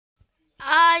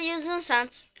Ay uzun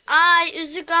saç, ay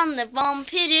üzü qanlı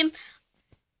vampirim,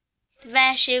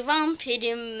 vəhşi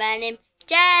vampirim mənim.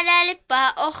 Gəl əlifba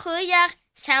oxuyaq,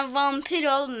 sən vampir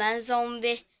ol, mən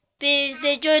zombi. Bir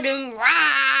də görüm.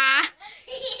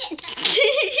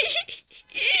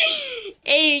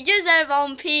 Ey gözəl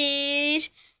vampir,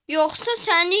 yoxsa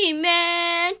səni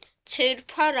mən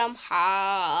çırparam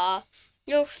ha.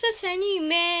 Yoxsa səni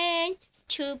mən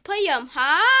çırpayam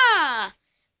ha.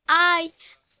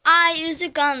 Ay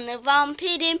üzü qanlı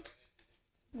vampirim,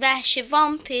 vəhşi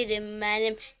vampirim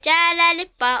mənim. Gəl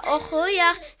əlifba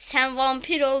oxuyaq, sən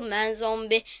vampir ol, mən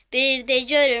zombi. Bir də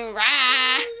görün.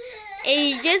 Ey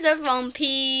gözəl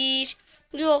vampir,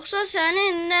 yoxsa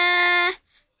səninlə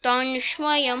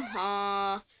danışmayam ha.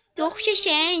 Yoxsa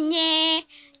səninlə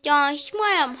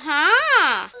danışmayam ha.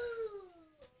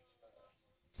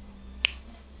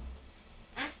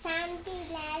 Sən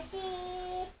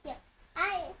biləsən.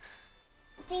 Ay,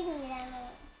 bilmirəm.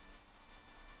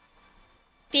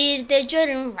 Bir də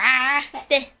görün.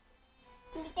 De.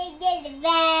 Bir də gəl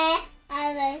və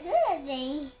avazı.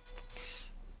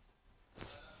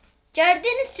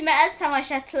 Gördüyünüz kimi əziz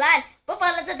tamaşaçılar, bu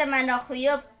balaca da mən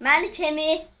oxuyub, məni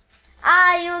kimi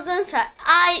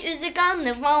ay üzü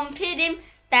qanlı vampirim,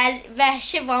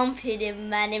 vəhşi vampirim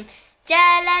mənim.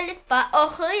 Gəl əlifba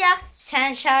oxuyaq,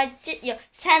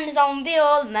 sən zombi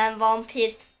ol, mən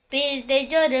vampir. Bir də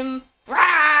görüm.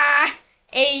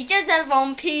 Ey gözəl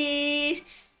vampir,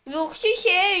 yoxsa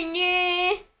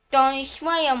səni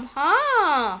danışmayam ha.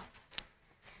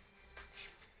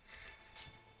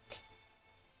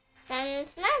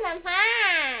 Danışmayam ha.